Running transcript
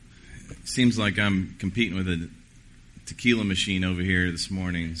Seems like I'm competing with a tequila machine over here this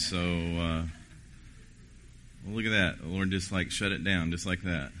morning. So, well, look at that. The Lord just shut it down just like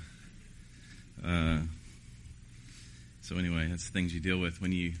that. So anyway, that's the things you deal with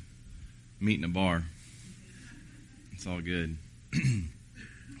when you meet in a bar. It's all good.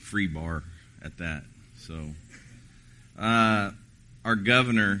 Free bar at that. So, our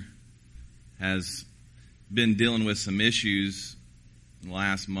governor has been dealing with some issues the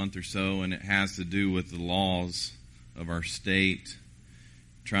last month or so, and it has to do with the laws of our state,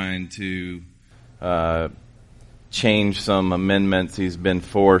 trying to change some amendments. He's been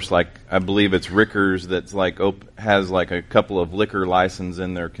forced, I believe it's Rickers that's has a couple of liquor licenses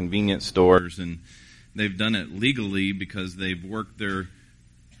in their convenience stores, and they've done it legally because they've worked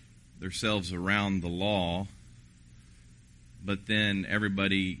themselves around the law. But then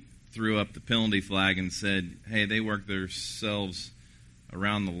everybody threw up the penalty flag and said, hey, they worked themselves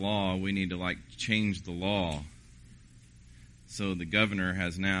around the law. We need to change the law. So the governor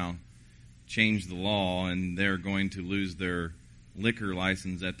has now changed the law, and they're going to lose their liquor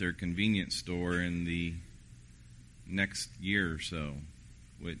license at their convenience store in the next year or so.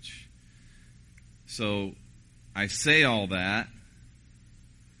 So I say all that,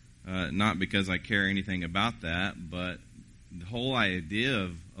 not because I care anything about that, but the whole idea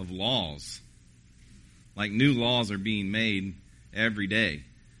of laws. New laws are being made every day.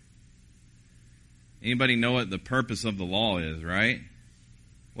 Anybody know what the purpose of the law is, right?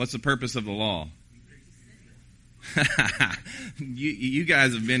 What's the purpose of the law? You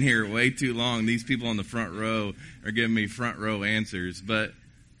guys have been here way too long. These people on the front row are giving me front row answers. But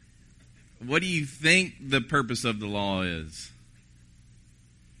what do you think the purpose of the law is?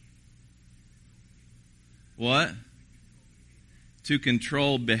 What? To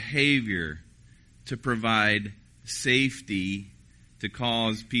control behavior, to provide safety, to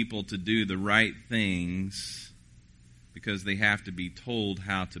cause people to do the right things because they have to be told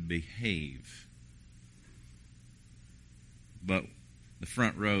how to behave. But the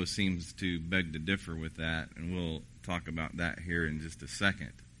front row seems to beg to differ with that, and we'll talk about that here in just a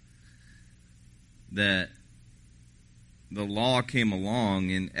second. That the law came along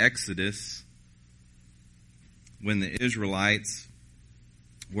in Exodus when the Israelites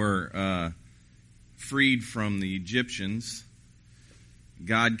were freed from the Egyptians.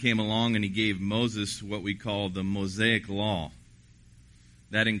 God came along and he gave Moses what we call the Mosaic Law.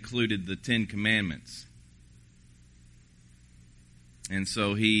 That included the 10 Commandments. And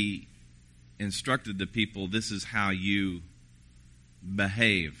so he instructed the people, this is how you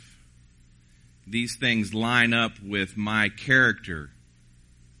behave. These things line up with my character.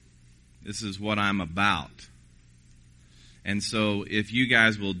 This is what I'm about. And so if you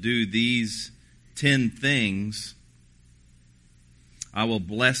guys will do these 10 things, I will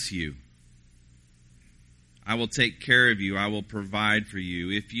bless you. I will take care of you. I will provide for you.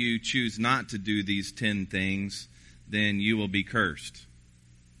 If you choose not to do these 10 things, then you will be cursed.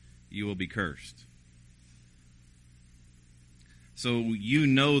 You will be cursed. So you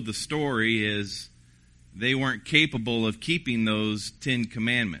know the story is they weren't capable of keeping those 10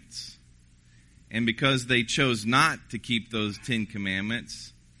 commandments. And because they chose not to keep those 10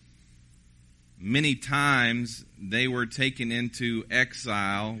 commandments, many times they were taken into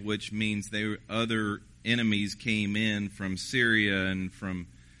exile, which means other enemies came in from Syria and from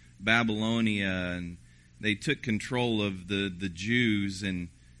Babylonia, and they took control of the Jews, and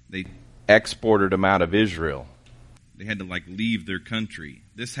they exported them out of Israel. They had to leave their country.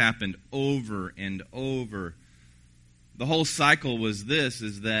 This happened over and over. The whole cycle was this,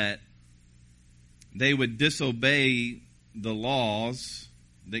 is that they would disobey the laws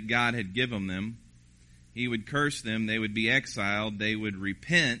that God had given them. He would curse them. They would be exiled. They would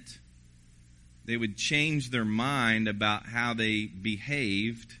repent. They would change their mind about how they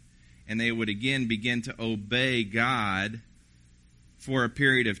behaved, and they would again begin to obey God for a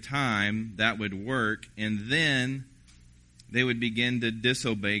period of time. That would work, and then they would begin to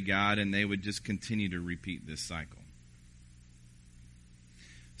disobey God, and they would just continue to repeat this cycle.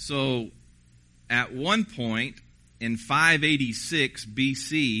 So, at one point, in 586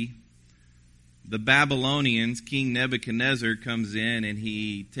 BC, the Babylonians, King Nebuchadnezzar, comes in and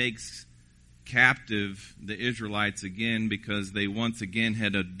he takes captive the Israelites again because they once again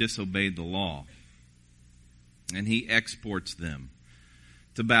had disobeyed the law. And he exports them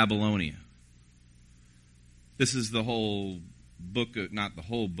to Babylonia. This is the whole book, not the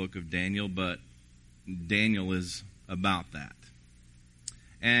whole book of Daniel, but Daniel is about that.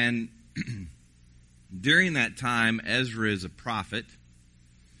 And during that time, Ezra is a prophet,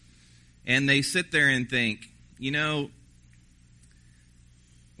 and they sit there and think,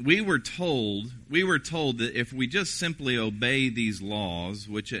 we were told that if we just simply obey these laws,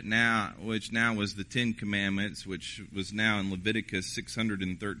 which now was the 10 Commandments, which was now in Leviticus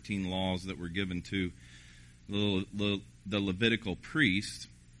 613 laws that were given to the Levitical priest,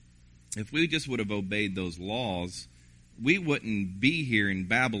 if we just would have obeyed those laws, we wouldn't be here in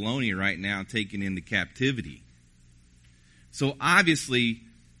Babylonia right now taken into captivity. So obviously,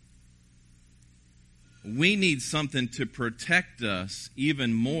 we need something to protect us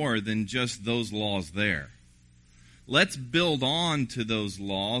even more than just those laws there. Let's build on to those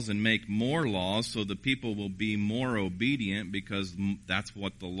laws and make more laws so the people will be more obedient, because that's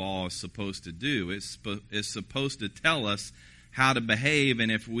what the law is supposed to do. It's supposed to tell us how to behave,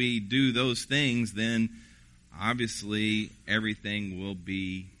 and if we do those things, then obviously everything will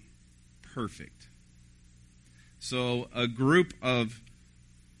be perfect. So a group of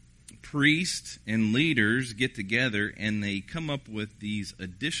priests and leaders get together and they come up with these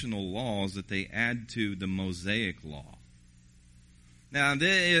additional laws that they add to the Mosaic law. Now,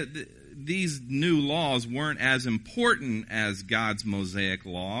 these new laws weren't as important as God's Mosaic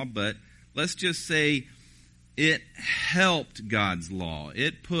law, but let's just say it helped God's law.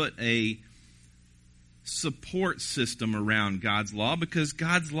 It put a support system around God's law because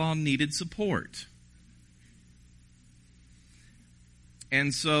God's law needed support.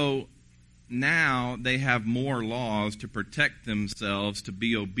 And so now they have more laws to protect themselves, to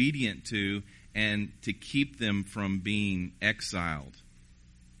be obedient to, and to keep them from being exiled.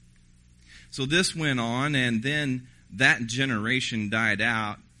 So this went on, and then that generation died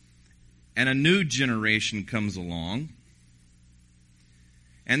out, and a new generation comes along.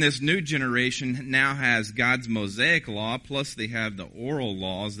 And this new generation now has God's Mosaic law, plus they have the oral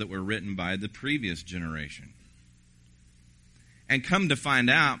laws that were written by the previous generation. And come to find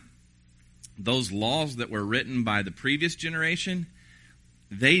out, those laws that were written by the previous generation,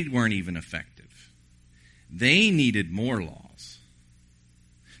 they weren't even effective. They needed more laws.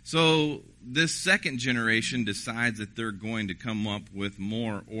 So this second generation decides that they're going to come up with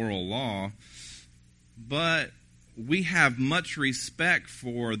more oral law, but we have much respect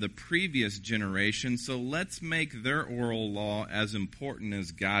for the previous generation, so let's make their oral law as important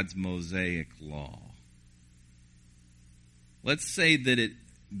as God's Mosaic law. Let's say that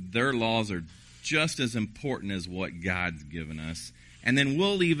their laws are just as important as what God's given us. And then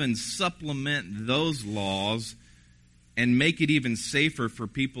we'll even supplement those laws and make it even safer for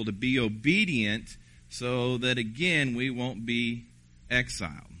people to be obedient so that, again, we won't be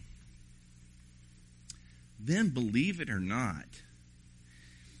exiled. Then, believe it or not,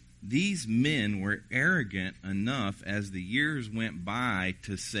 these men were arrogant enough as the years went by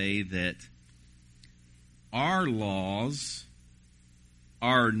to say that our laws,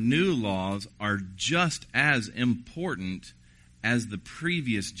 our new laws, are just as important as the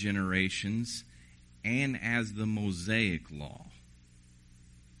previous generations and as the Mosaic law.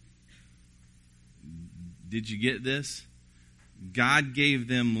 Did you get this? God gave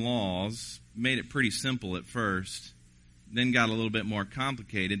them laws, made it pretty simple at first, then got a little bit more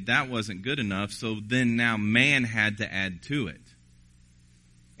complicated. That wasn't good enough, so then now man had to add to it.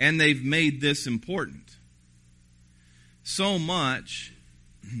 And they've made this important. So much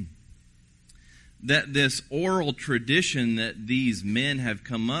that this oral tradition that these men have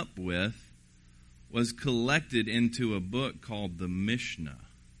come up with was collected into a book called the Mishnah.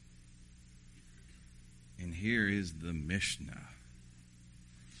 And here is the Mishnah.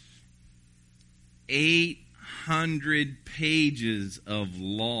 800 pages of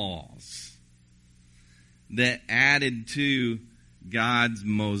laws that added to God's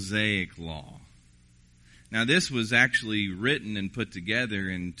Mosaic law. Now, this was actually written and put together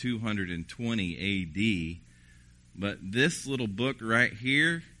in 220 A.D., but this little book right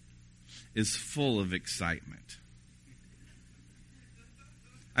here is full of excitement.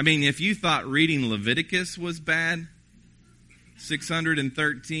 I mean, if you thought reading Leviticus was bad,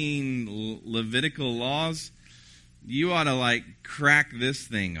 613 Levitical laws, you ought to, crack this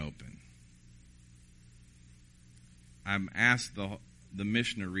thing open. I'm asked the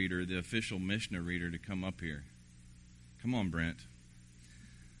Mishnah reader, the official Mishnah reader, to come up here. Come on, Brent.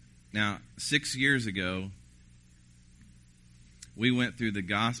 Now, 6 years ago, we went through the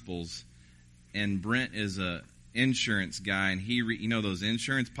Gospels, and Brent is a insurance guy, and he those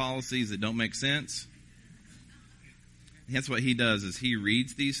insurance policies that don't make sense? That's what he does, is he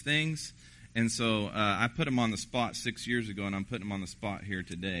reads these things. And so I put him on the spot 6 years ago, and I'm putting him on the spot here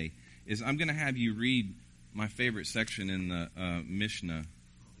today. I'm going to have you read my favorite section in the Mishnah.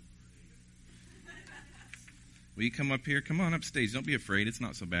 Will you come up here? Come on upstage. Don't be afraid. It's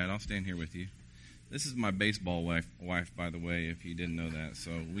not so bad. I'll stand here with you. This is my baseball wife, by the way, if you didn't know that.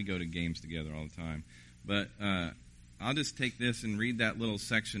 So we go to games together all the time. But I'll just take this and read that little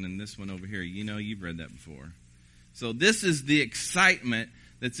section in this one over here. You know, you've read that before. So this is the excitement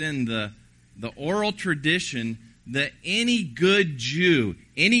that's in the oral tradition that any good Jew,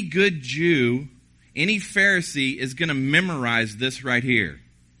 any Pharisee is going to memorize this right here.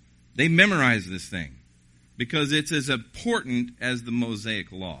 They memorize this thing because it's as important as the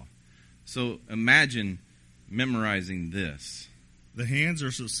Mosaic Law. So imagine memorizing this. The hands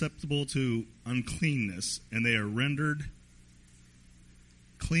are susceptible to uncleanness, and they are rendered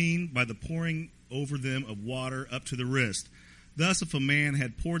clean by the pouring over them of water up to the wrist. Thus, if a man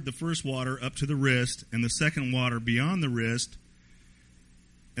had poured the first water up to the wrist, and the second water beyond the wrist,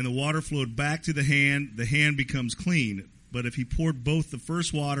 and the water flowed back to the hand becomes clean. But if he poured both the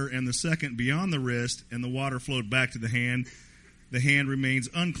first water and the second beyond the wrist, and the water flowed back to the hand remains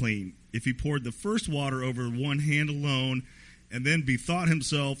unclean. If he poured the first water over one hand alone, and then bethought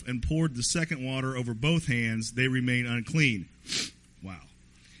himself and poured the second water over both hands, they remain unclean. Wow.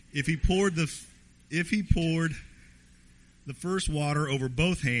 If he poured the first water over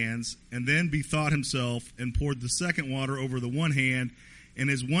both hands, and then bethought himself and poured the second water over the one hand, and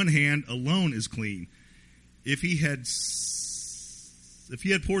his one hand alone is clean. If he had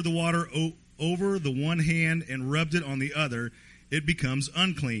poured the water over the one hand and rubbed it on the other, it becomes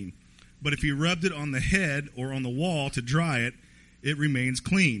unclean. But if he rubbed it on the head or on the wall to dry it, it remains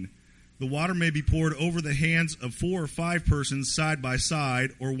clean. The water may be poured over the hands of 4 or 5 persons side by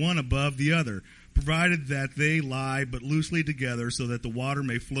side, or one above the other, provided that they lie but loosely together, so that the water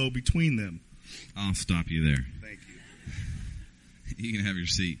may flow between them. I'll stop you there. Thank you. You can have your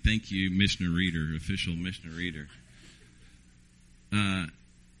seat. Thank you, Mishnah Reader, official Mishnah Reader.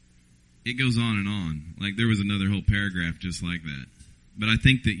 It goes on and on. Like there was another whole paragraph just like that. But I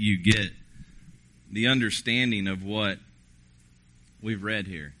think that you get the understanding of what we've read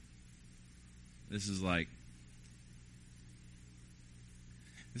here. This is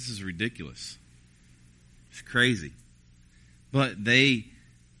ridiculous. It's crazy. But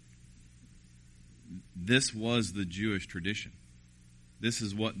this was the Jewish tradition. This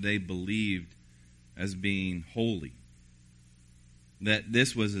is what they believed as being holy. That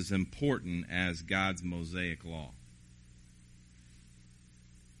this was as important as God's Mosaic Law.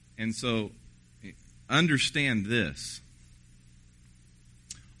 And so, understand this.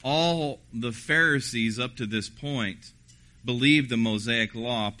 All the Pharisees up to this point believed the Mosaic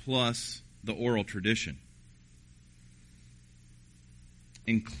Law plus the oral tradition,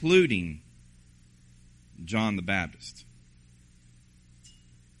 including John the Baptist.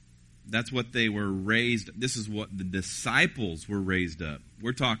 That's what they were raised. This is what the disciples were raised up.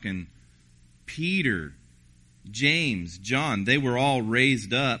 We're talking Peter, James, John. They were all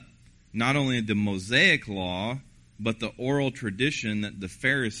raised up not only the Mosaic Law, but the oral tradition that the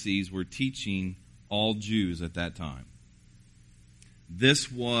Pharisees were teaching all Jews at that time.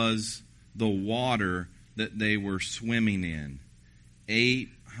 This was the water that they were swimming in.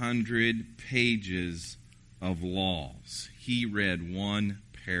 800 pages of laws. He read one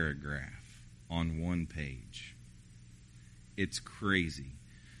paragraph on one page. It's crazy.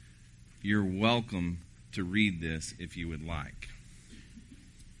 You're welcome to read this if you would like.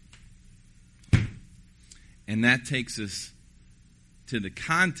 And that takes us to the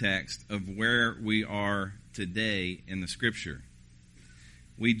context of where we are today in the Scripture.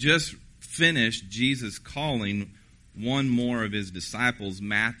 We just finished Jesus calling one more of his disciples,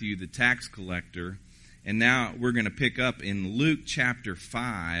 Matthew the tax collector, and now we're going to pick up in Luke chapter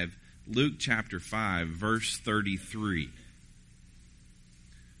 5, verse 33.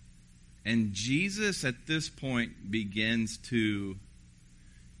 And Jesus at this point begins to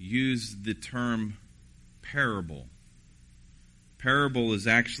use the term parable. Parable is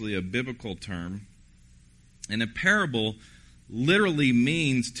actually a biblical term, and a parable literally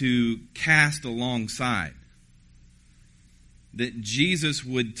means to cast alongside. That Jesus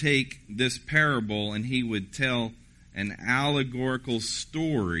would take this parable and he would tell an allegorical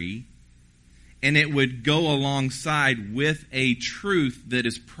story, and it would go alongside with a truth that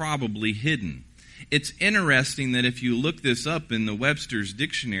is probably hidden. It's interesting that if you look this up in the Webster's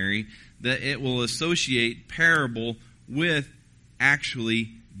Dictionary, that it will associate parable with actually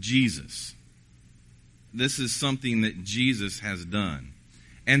Jesus. This is something that Jesus has done.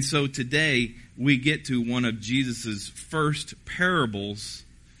 And so today we get to one of Jesus' first parables.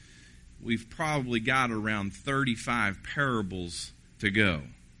 We've probably got around 35 parables to go.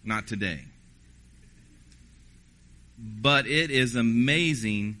 Not today. But it is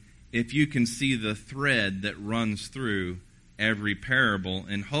amazing if you can see the thread that runs through every parable,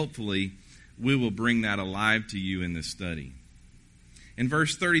 and hopefully we will bring that alive to you in this study. In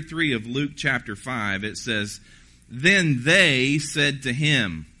verse 33 of Luke chapter 5, it says, "Then they said to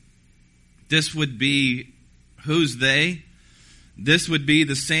him," this would be, who's they? This would be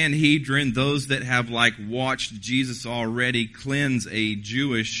the Sanhedrin, those that have watched Jesus already cleanse a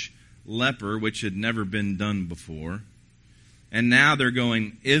Jewish leper, which had never been done before. And now they're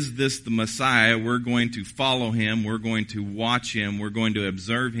going, is this the Messiah? We're going to follow him. We're going to watch him. We're going to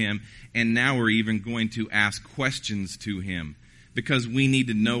observe him. And now we're even going to ask questions to him because we need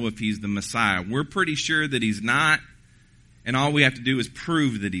to know if he's the Messiah. We're pretty sure that he's not, and all we have to do is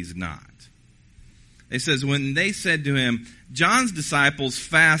prove that he's not. It says, when they said to him, John's disciples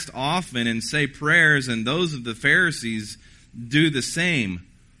fast often and say prayers, and those of the Pharisees do the same,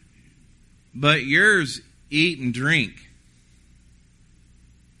 but yours eat and drink.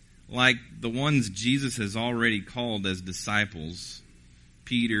 Like the ones Jesus has already called as disciples,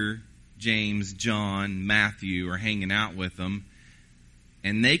 Peter, James, John, Matthew are hanging out with them,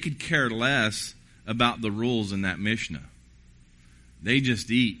 and they could care less about the rules in that Mishnah. They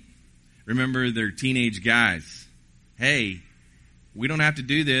just eat. Remember, they're teenage guys. Hey, we don't have to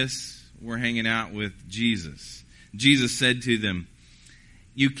do this. We're hanging out with Jesus. Jesus said to them,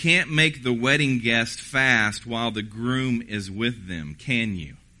 you can't make the wedding guest fast while the groom is with them, can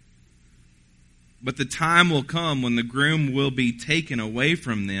you? But the time will come when the groom will be taken away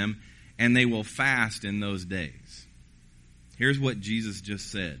from them, and they will fast in those days. Here's what Jesus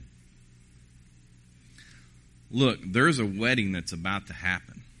just said. Look, there's a wedding that's about to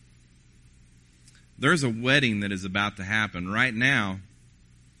happen. There's a wedding that is about to happen. Right now,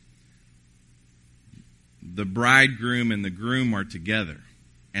 the bridegroom and the groom are together,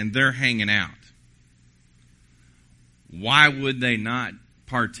 and they're hanging out. Why would they not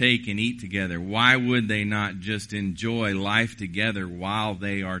partake and eat together? Why would they not just enjoy life together while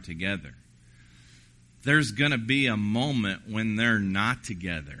they are together? There's going to be a moment when they're not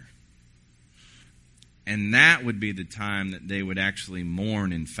together. And that would be the time that they would actually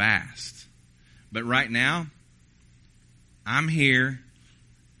mourn and fast. But right now, I'm here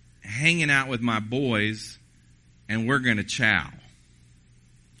hanging out with my boys, and we're going to chow.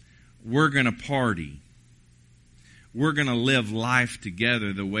 We're going to party. We're going to live life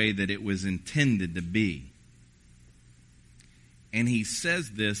together the way that it was intended to be. And he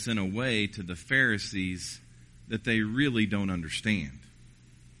says this in a way to the Pharisees that they really don't understand.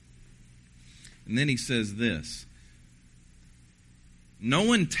 And then he says this, no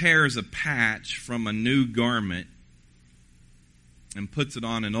one tears a patch from a new garment and puts it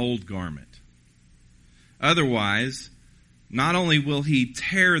on an old garment. Otherwise, not only will he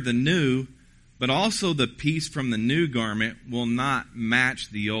tear the new, but also the piece from the new garment will not match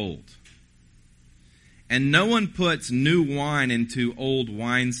the old. And no one puts new wine into old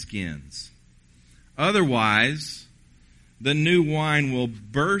wineskins. Otherwise, the new wine will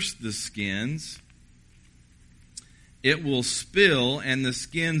burst the skins. It will spill, and the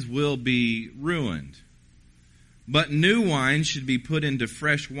skins will be ruined. But new wine should be put into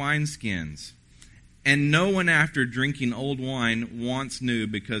fresh wineskins. And no one after drinking old wine wants new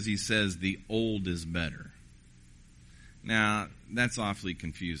because he says the old is better. Now, that's awfully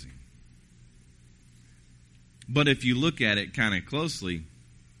confusing. But if you look at it kind of closely,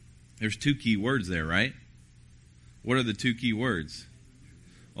 there's two key words there, right? What are the two key words?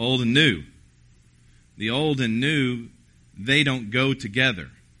 Old and new. The old and new, they don't go together.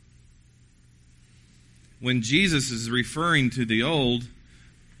 When Jesus is referring to the old,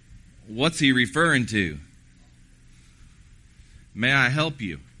 what's he referring to? May I help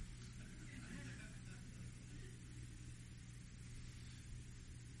you?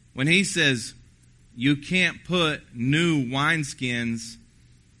 When he says you can't put new wineskins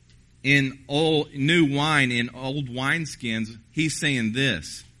in new wine in old wineskins, he's saying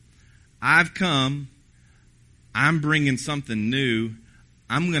this. I've come, I'm bringing something new,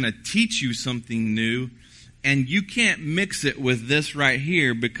 I'm going to teach you something new, and you can't mix it with this right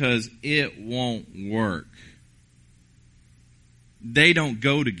here because it won't work. They don't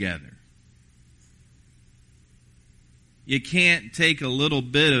go together. You can't take a little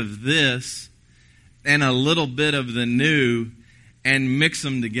bit of this and a little bit of the new and mix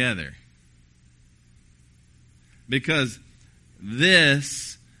them together. Because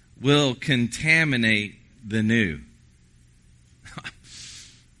this will contaminate the new.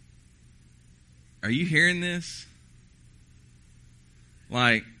 Are you hearing this?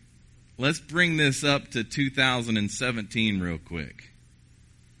 Let's bring this up to 2017 real quick.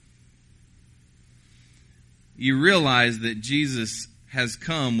 You realize that Jesus has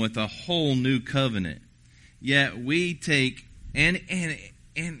come with a whole new covenant. Yet we take, and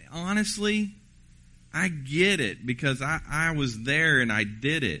And honestly, I get it because I was there and I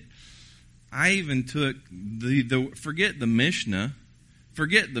did it. I even took forget the Mishnah.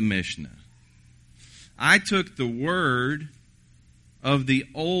 I took the word of the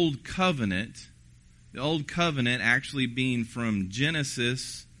Old Covenant, actually being from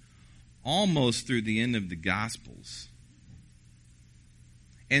Genesis almost through the end of the Gospels,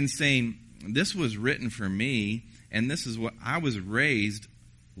 and saying, this was written for me, and this is what I was raised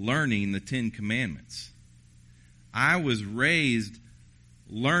learning, the Ten Commandments. I was raised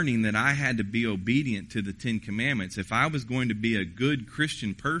learning that I had to be obedient to the Ten Commandments. If I was going to be a good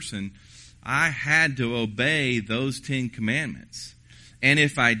Christian person, I had to obey those 10 commandments. And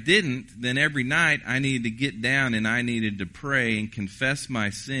if I didn't, then every night I needed to get down and I needed to pray and confess my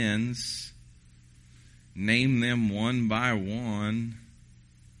sins, name them one by one,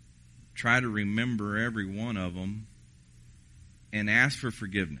 try to remember every one of them, and ask for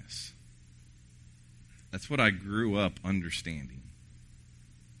forgiveness. That's what I grew up understanding.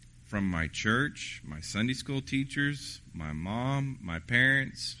 From my church, my Sunday school teachers, my mom, my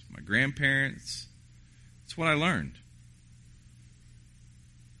parents, my grandparents. That's what I learned.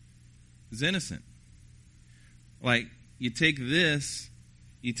 It's innocent. Like, you take this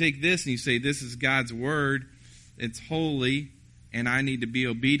and you say, this is God's word, it's holy, and I need to be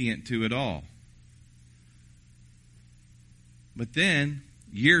obedient to it all. But then,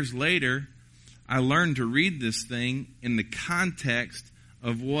 years later, I learned to read this thing in the context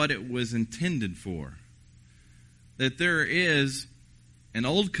of what it was intended for. That there is an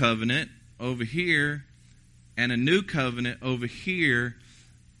old covenant over here and a new covenant over here,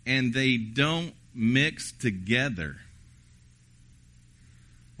 and they don't mix together.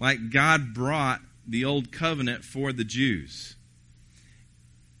 Like God brought the old covenant for the Jews.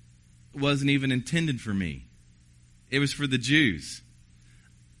 It wasn't even intended for me. It was for the Jews.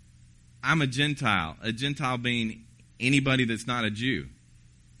 I'm a Gentile being anybody that's not a Jew.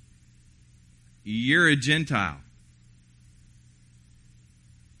 You're a Gentile.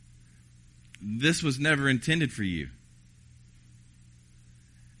 This was never intended for you.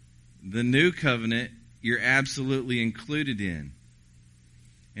 The new covenant, you're absolutely included in.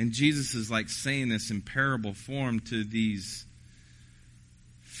 And Jesus is like saying this in parable form to these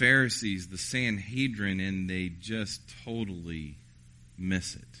Pharisees, the Sanhedrin, and they just totally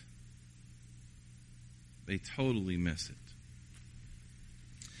miss it. They totally miss it.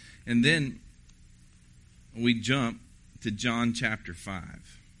 And then we jump to John chapter 5.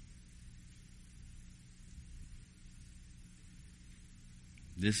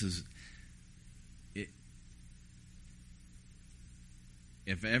 This is it.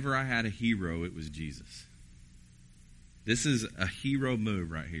 If ever I had a hero, it was Jesus. This is a hero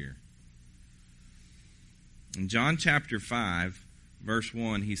move right here. In John chapter 5, verse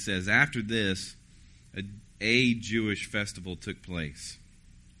 1, he says, after this, a Jewish festival took place.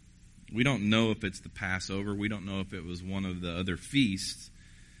 We don't know if it's the Passover. We don't know if it was one of the other feasts.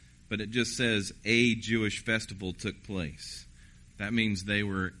 But it just says a Jewish festival took place. That means they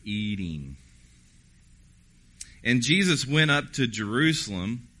were eating. And Jesus went up to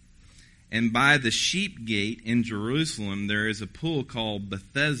Jerusalem, and by the sheep gate in Jerusalem there is a pool called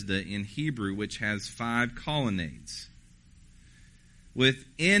Bethesda in Hebrew, which has 5 colonnades.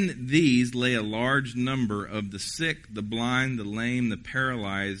 Within these lay a large number of the sick, the blind, the lame, the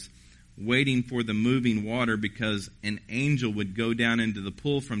paralyzed, waiting for the moving water, because an angel would go down into the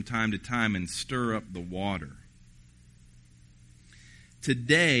pool from time to time and stir up the water.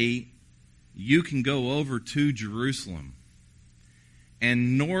 Today, you can go over to Jerusalem,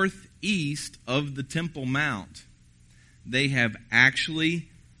 and northeast of the Temple Mount, they have actually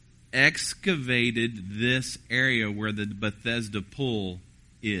excavated this area where the Bethesda pool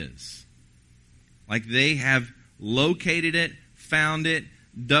is. Like, they have located it, found it,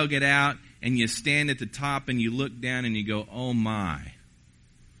 dug it out, and you stand at the top and you look down and you go, oh my,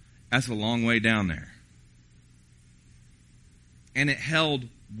 that's a long way down there. And it held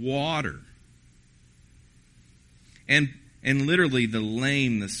water. And literally the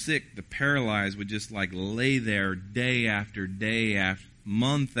lame, the sick, the paralyzed would just like lay there day after day,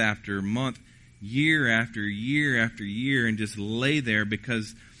 month after month, year after year after year, and just lay there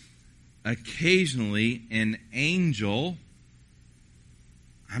because occasionally an angel,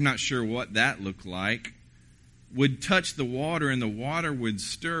 I'm not sure what that looked like, would touch the water and the water would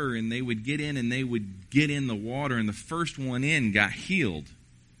stir and they would get in and they would get in the water, and the first one in got healed.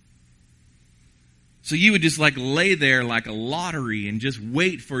 So you would just like lay there like a lottery and just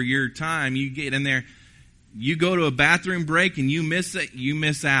wait for your time. You get in there, you go to a bathroom break and you miss it, you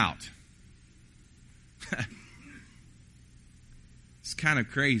miss out. It's kind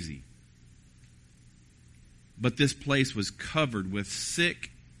of crazy. But this place was covered with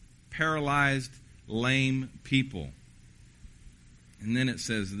sick, paralyzed, lame people. And then it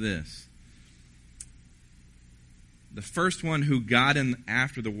says this. The first one who got in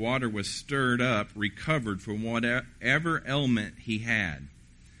after the water was stirred up recovered from whatever ailment he had.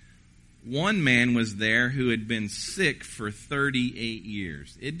 One man was there who had been sick for 38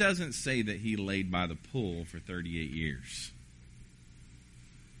 years. It doesn't say that he laid by the pool for 38 years.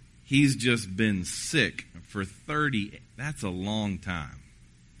 He's just been sick for 30. That's a long time.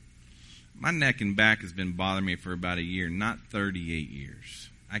 My neck and back has been bothering me for about a year, not 38 years.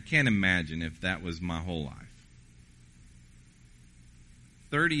 I can't imagine if that was my whole life.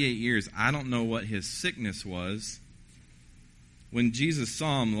 38 years, I don't know what his sickness was. When Jesus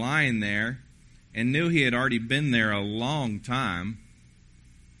saw him lying there and knew he had already been there a long time,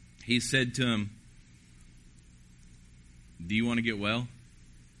 he said to him, "Do you want to get well?"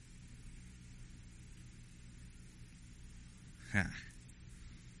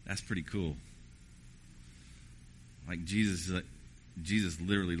 That's pretty cool. Like Jesus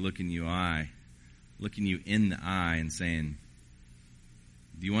literally looking you in the eye and saying,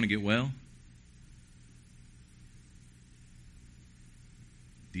 "Do you want to get well?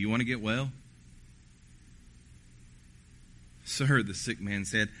 Do you want to get well?" "Sir," the sick man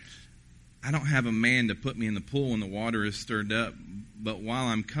said, "I don't have a man to put me in the pool when the water is stirred up, but while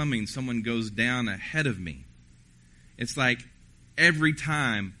I'm coming, someone goes down ahead of me." It's like every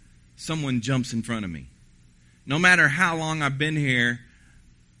time someone jumps in front of me. No matter how long I've been here,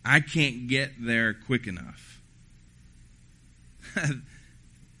 I can't get there quick enough. The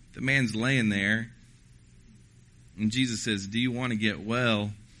man's laying there, and Jesus says, "Do you want to get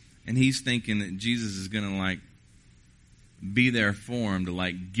well?" And he's thinking that Jesus is going to be there for him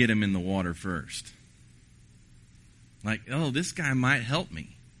to get him in the water first. Oh, this guy might help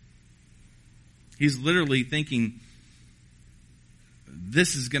me. He's literally thinking,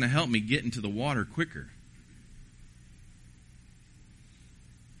 this is going to help me get into the water quicker.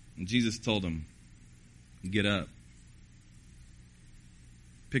 And Jesus told him, "Get up.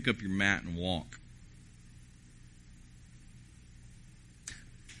 Pick up your mat and walk."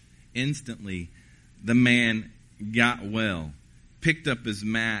 Instantly, the man got well, picked up his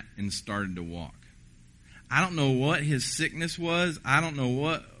mat, and started to walk. I don't know what his sickness was. I don't know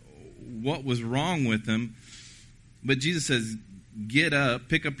what was wrong with him. But Jesus says, "Get up,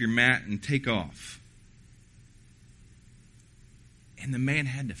 pick up your mat, and take off." And the man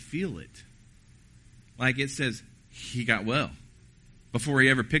had to feel it. It says, he got well. Before he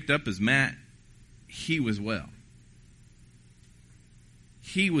ever picked up his mat, he was well.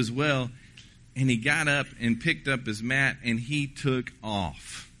 He was well, and he got up and picked up his mat, and he took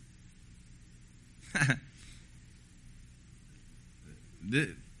off.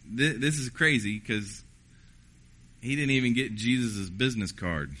 This is crazy because he didn't even get Jesus' business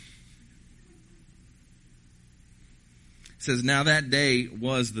card. It says, now that day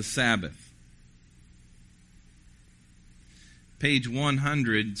was the Sabbath. Page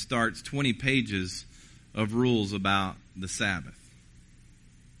 100 starts 20 pages of rules about the Sabbath.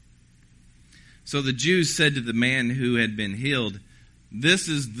 So the Jews said to the man who had been healed, "This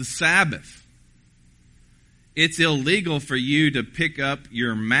is the Sabbath. It's illegal for you to pick up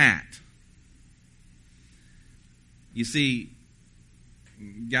your mat." You see,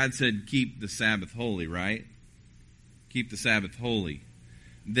 God said keep the Sabbath holy, right? Keep the Sabbath holy.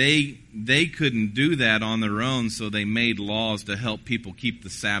 They couldn't do that on their own, so they made laws to help people keep the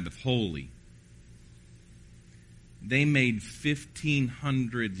Sabbath holy. They made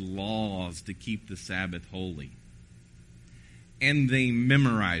 1,500 laws to keep the Sabbath holy. And they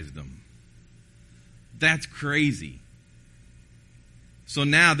memorized them. That's crazy. So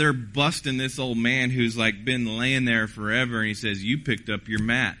now they're busting this old man who's been laying there forever, and he says, "You picked up your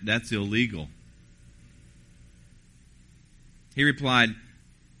mat. That's illegal." He replied,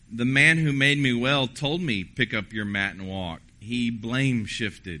 "The man who made me well told me, pick up your mat and walk." He blame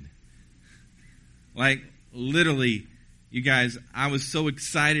shifted. Literally, you guys, I was so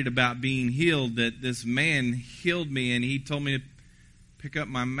excited about being healed that this man healed me and he told me to pick up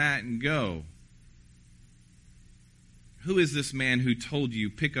my mat and go. Who is this man who told you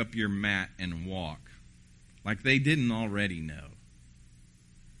pick up your mat and walk? They didn't already know.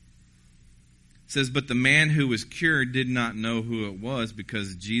 It says, but the man who was cured did not know who it was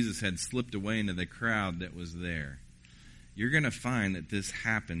because Jesus had slipped away into the crowd that was there. You're going to find that this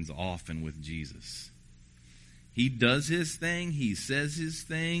happens often with Jesus. He does his thing, he says his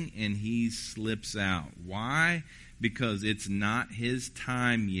thing, and he slips out. Why? Because it's not his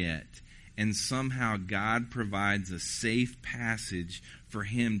time yet. and somehow God provides a safe passage for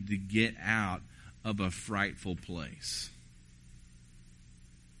him to get out of a frightful place.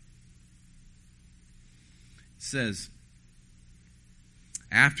 It says,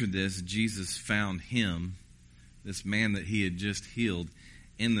 after this, Jesus found him, this man that he had just healed,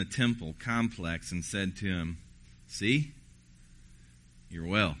 in the temple complex and said to him, "See, you're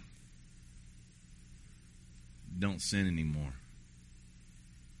well. Don't sin anymore,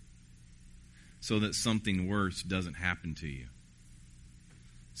 so that something worse doesn't happen to you."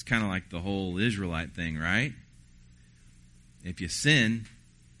 It's kind of like the whole Israelite thing, right? If you sin,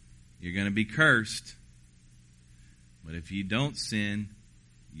 you're going to be cursed. But if you don't sin,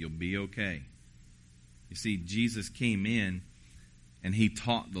 you'll be okay. You see, Jesus came in and he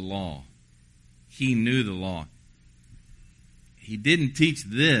taught the law. He knew the law. He didn't teach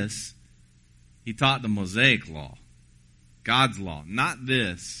this. He taught the Mosaic law, God's law, not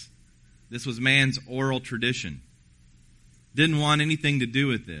this. This was man's oral tradition. Didn't want anything to do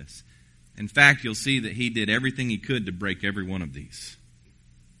with this. In fact, you'll see that he did everything he could to break every one of these.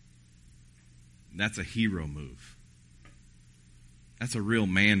 That's a hero move. That's a real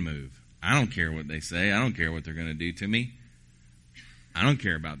man move. I don't care what they say. I don't care what they're going to do to me. I don't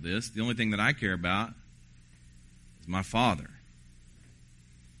care about this. The only thing that I care about is my Father.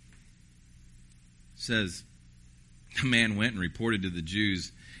 It says, the man went and reported to the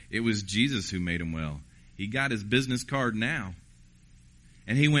Jews, it was Jesus who made him well. He got his business card now.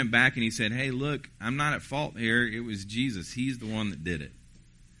 And he went back and he said, "Hey, look, I'm not at fault here. It was Jesus. He's the one that did it."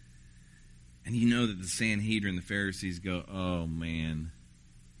 And you know that the Sanhedrin, the Pharisees go, "Oh, man.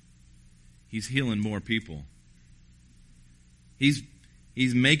 He's healing more people. He's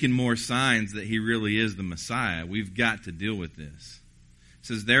making more signs that he really is the Messiah. We've got to deal with this." It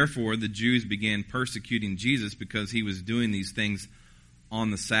says, therefore, the Jews began persecuting Jesus because he was doing these things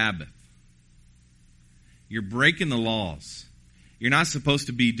on the Sabbath. You're breaking the laws. You're not supposed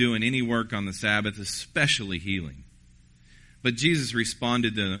to be doing any work on the Sabbath, especially healing. But Jesus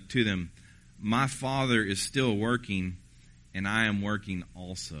responded to them, "My Father is still working, and I am working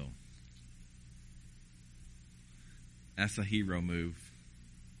also." That's a hero move.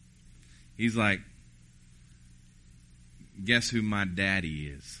 He's like, guess who my daddy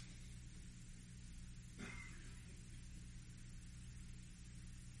is?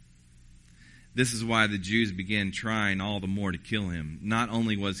 This is why the Jews began trying all the more to kill him. Not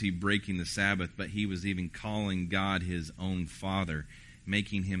only was he breaking the Sabbath, but he was even calling God his own Father,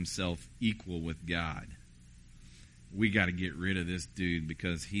 making himself equal with God. We got to get rid of this dude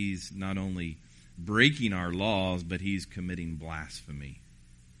because he's not only breaking our laws, but he's committing blasphemy.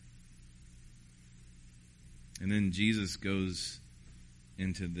 And then Jesus goes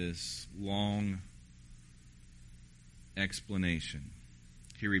into this long explanation.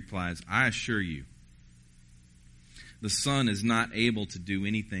 He replies, "I assure you, the Son is not able to do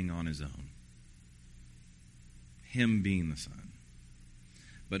anything on his own." Him being the Son.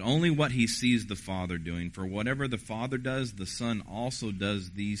 "But only what he sees the Father doing. For whatever the Father does, the Son also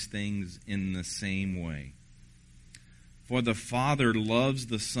does these things in the same way. For the Father loves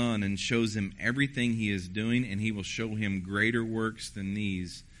the Son and shows him everything he is doing, and he will show him greater works than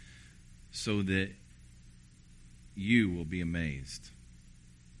these, so that you will be amazed."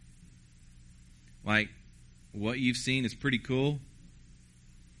 Like, what you've seen is pretty cool,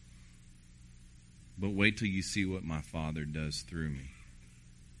 but wait till you see what my Father does through me.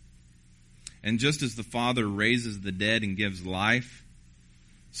 And just as the Father raises the dead and gives life,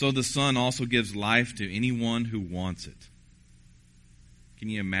 so the Son also gives life to anyone who wants it. Can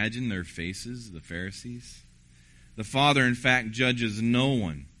you imagine their faces, the Pharisees? The Father, in fact, judges no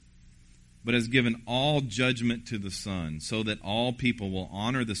one, but has given all judgment to the Son, so that all people will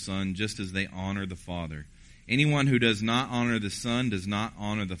honor the Son just as they honor the Father. Anyone who does not honor the Son does not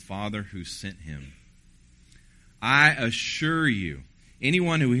honor the Father who sent him. I assure you,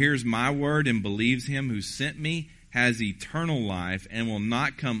 anyone who hears my word and believes him who sent me has eternal life and will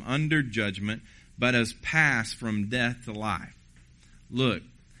not come under judgment, but has passed from death to life. Look,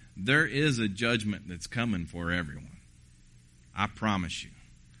 there is a judgment that's coming for everyone. I promise you.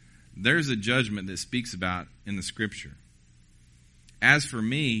 There's a judgment that speaks about in the Scripture. As for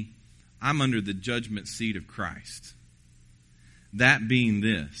me, I'm under the judgment seat of Christ. That being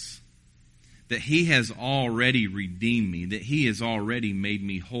this, that he has already redeemed me, that he has already made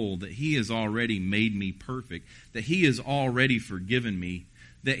me whole, that he has already made me perfect, that he has already forgiven me,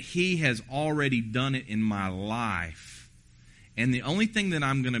 that he has already done it in my life. And the only thing that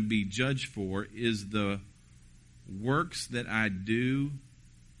I'm going to be judged for is the works that I do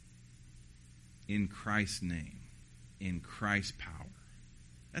in Christ's name, in Christ's power.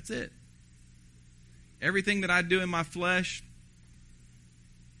 That's it. Everything that I do in my flesh,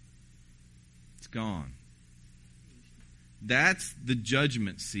 it's gone. That's the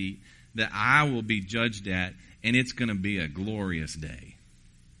judgment seat that I will be judged at, and it's going to be a glorious day.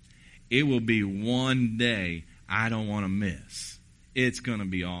 It will be one day I don't want to miss. It's going to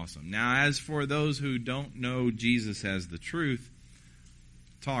be awesome. Now, as for those who don't know Jesus as the truth,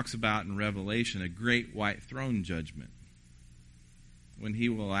 talks about in Revelation a great white throne judgment, when he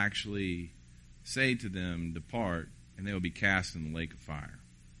will actually say to them, depart, and they will be cast in the lake of fire.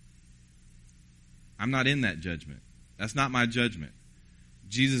 I'm not in that judgment. That's not my judgment.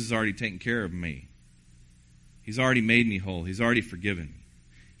 Jesus has already taken care of me. He's already made me whole. He's already forgiven me.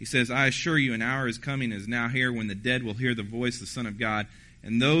 He says, I assure you, an hour is coming, is now here, when the dead will hear the voice of the Son of God,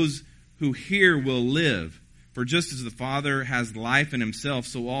 and those who hear will live. For just as the Father has life in himself,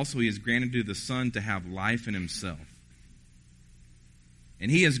 so also he has granted to the Son to have life in himself. And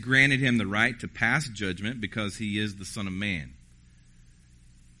he has granted him the right to pass judgment because he is the Son of Man.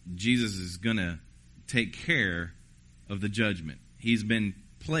 Jesus is going to take care of the judgment. He's been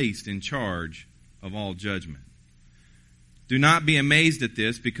placed in charge of all judgment. Do not be amazed at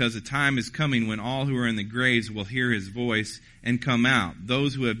this, because a time is coming when all who are in the graves will hear his voice and come out.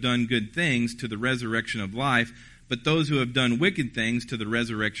 Those who have done good things to the resurrection of life, but those who have done wicked things to the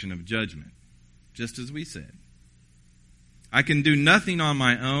resurrection of judgment. Just as we said. I can do nothing on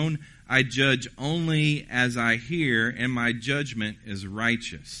my own. I judge only as I hear, and my judgment is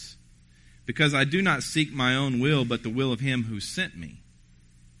righteous. Because I do not seek my own will, but the will of him who sent me.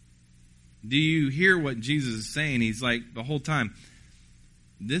 Do you hear what Jesus is saying? He's like, the whole time,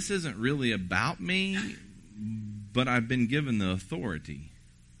 this isn't really about me, but I've been given the authority.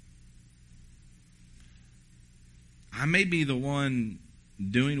 I may be the one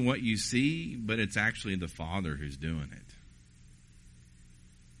doing what you see, but it's actually the Father who's doing it.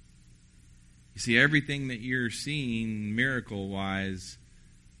 You see, everything that you're seeing miracle-wise,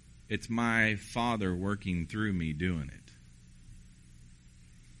 it's my Father working through me doing it.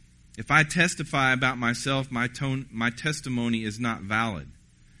 If I testify about myself, my testimony is not valid.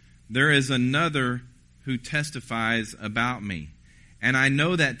 There is another who testifies about me, and I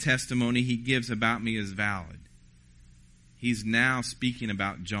know that testimony he gives about me is valid. He's now speaking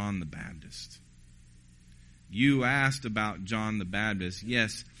about John the Baptist. You asked about John the Baptist.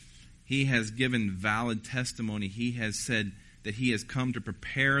 Yes, he has given valid testimony. He has said that he has come to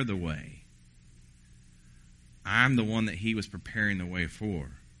prepare the way. I'm the one that he was preparing the way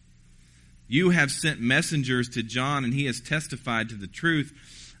for. You have sent messengers to John, and he has testified to the truth.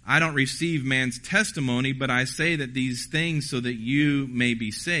 I don't receive man's testimony, but I say that these things so that you may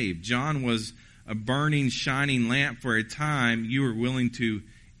be saved. John was a burning, shining lamp for a time. You were willing to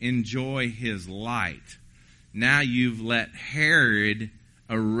enjoy his light. Now you've let Herod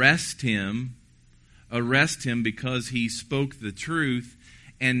arrest him because he spoke the truth.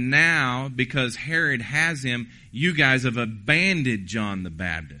 And now, because Herod has him, you guys have abandoned John the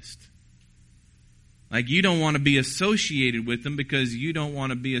Baptist. Like, you don't want to be associated with him because you don't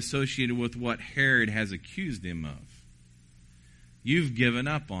want to be associated with what Herod has accused him of. You've given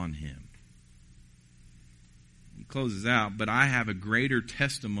up on him. He closes out, but I have a greater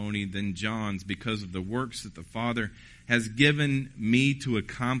testimony than John's because of the works that the Father has given me to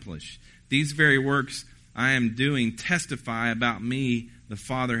accomplish. These very works I am doing testify about me. The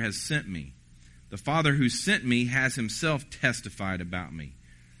Father has sent me. The Father who sent me has himself testified about me.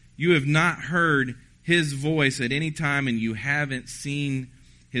 You have not heard his voice at any time, and you haven't seen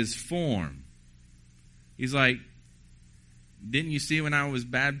his form. He's like, didn't you see when I was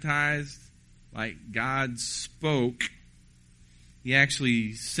baptized? Like, God spoke. He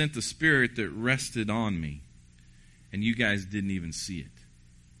actually sent the Spirit that rested on me. And you guys didn't even see it.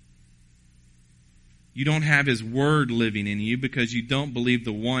 You don't have his word living in you because you don't believe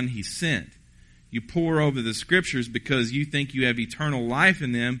the one he sent. You pore over the scriptures because you think you have eternal life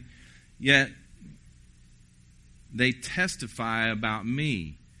in them, yet they testify about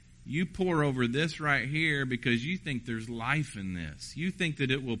me. You pore over this right here because you think there's life in this. You think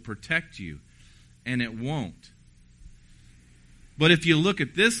that it will protect you, and it won't. But if you look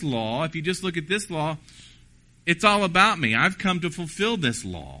at this law, if you just look at this law, it's all about me. I've come to fulfill this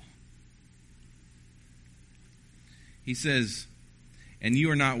law. He says, and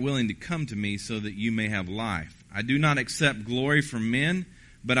you are not willing to come to me so that you may have life. I do not accept glory from men,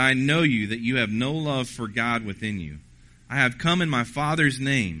 but I know you, that you have no love for God within you. I have come in my Father's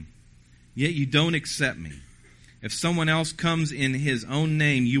name, yet you don't accept me. If someone else comes in his own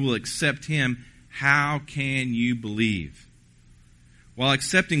name, you will accept him. How can you believe? While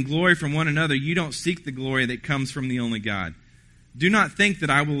accepting glory from one another, you don't seek the glory that comes from the only God. Do not think that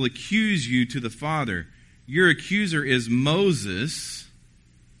I will accuse you to the Father. Your accuser is Moses.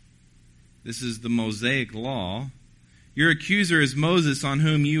 This is the Mosaic law. Your accuser is Moses, on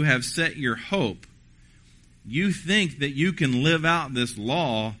whom you have set your hope. You think that you can live out this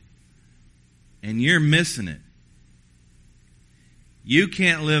law, and you're missing it. You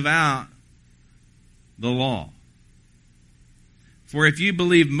can't live out the law. For if you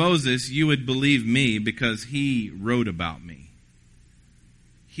believe Moses, you would believe me, because he wrote about me.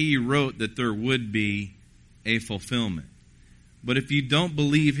 He wrote that there would be a fulfillment. But if you don't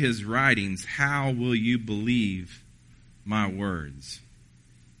believe his writings, how will you believe my words?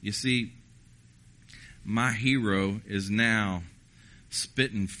 You see, my hero is now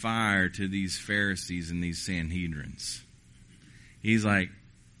spitting fire to these Pharisees and these Sanhedrins. He's like,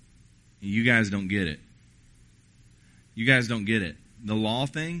 you guys don't get it. You guys don't get it. The law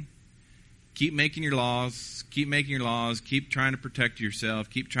thing, keep making your laws, keep trying to protect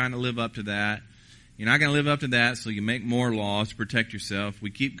yourself, keep trying to live up to that. You're not going to live up to that, so you make more laws to protect yourself.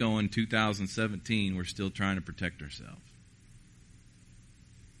 We keep going. 2017, we're still trying to protect ourselves.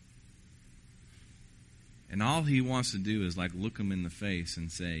 And all he wants to do is like look them in the face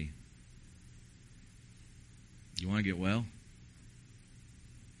and say, you want to get well?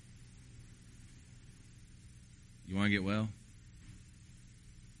 You want to get well?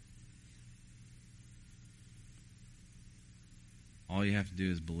 All you have to do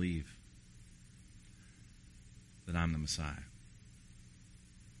is believe that I'm the Messiah.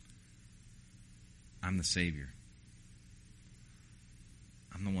 I'm the Savior.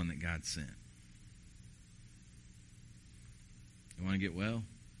 I'm the one that God sent. You want to get well?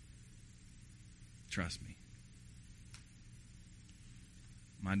 Trust me.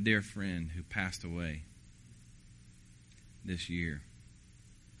 My dear friend who passed away this year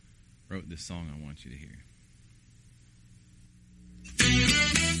wrote this song I want you to hear.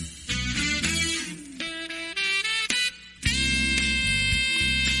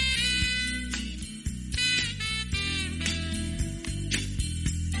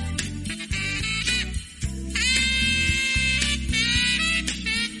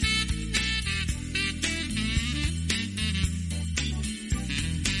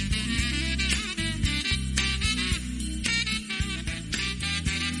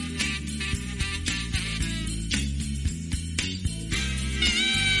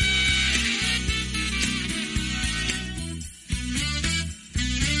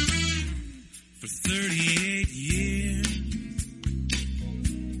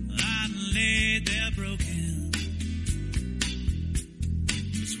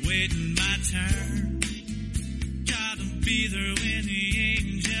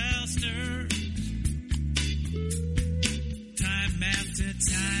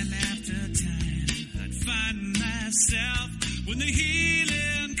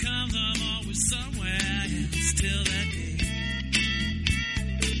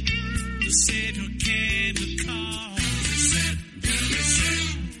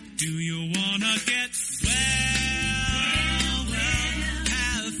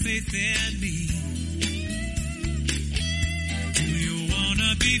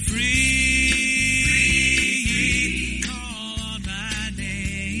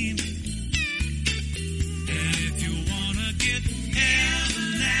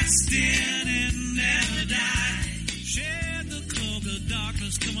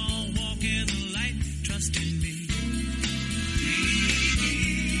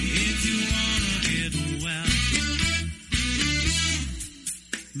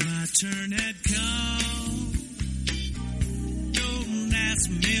 Turn had come. Don't ask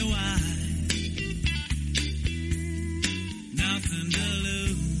me why. Nothing to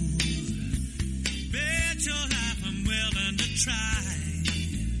lose. Bet your life I'm willing to try.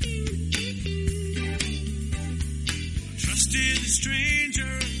 I trusted the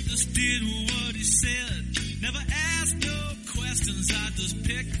stranger, just did what he said. Never asked no questions, I just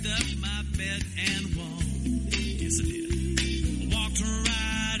picked up my bed and walked. Yes, I did. I walked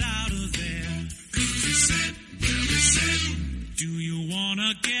right out of there. 'Cause he said, well, he said, do you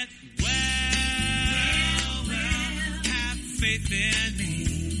wanna get well? Have faith in me.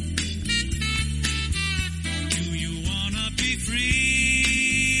 Do you wanna be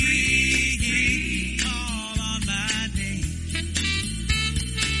free? Call on my name.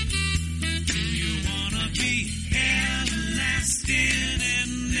 Do you wanna be everlasting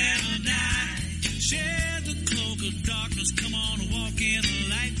and never die? Shed the cloak of darkness, come on, walk in the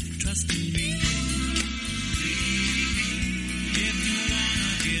light, trust in me. If you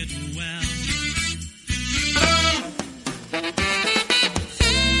wanna get well.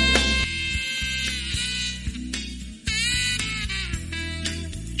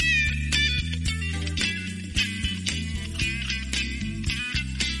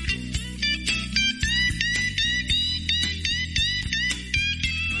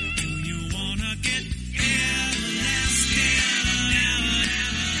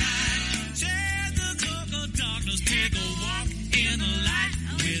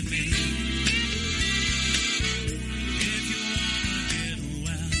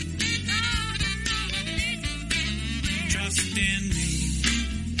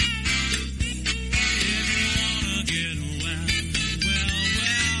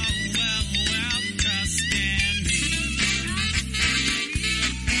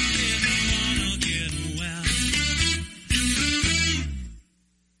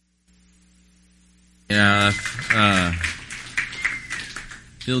 Yeah,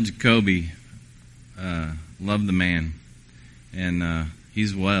 Phil Jacoby, loved the man, and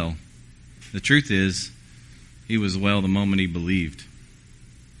he's well. The truth is, he was well the moment he believed.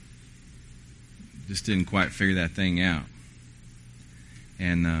 Just didn't quite figure that thing out.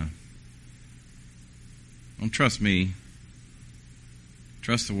 And don't trust me.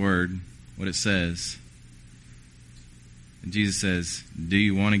 Trust the Word, what it says. And Jesus says, do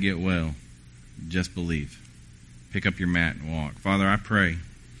you want to get well? Just believe. Pick up your mat and walk. Father, I pray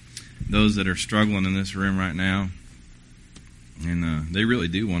those that are struggling in this room right now, and they really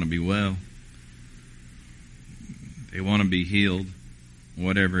do want to be well. They want to be healed,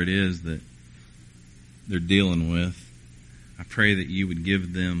 whatever it is that they're dealing with. I pray that you would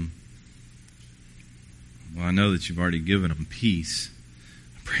give them, well, I know that you've already given them peace.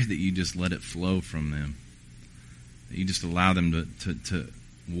 I pray that you just let it flow from them. That you just allow them to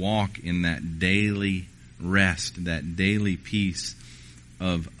walk in that daily rest, that daily peace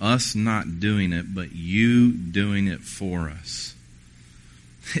of us not doing it, but you doing it for us.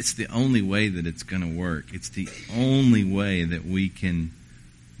 It's the only way that it's going to work. It's the only way that we can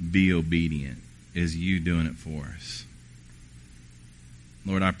be obedient, is you doing it for us.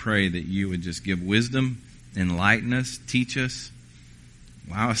 Lord, I pray that you would just give wisdom, enlighten us, teach us,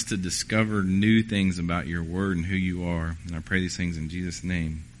 allow us to discover new things about your word and who you are. And I pray these things in Jesus'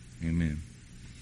 name. Amen.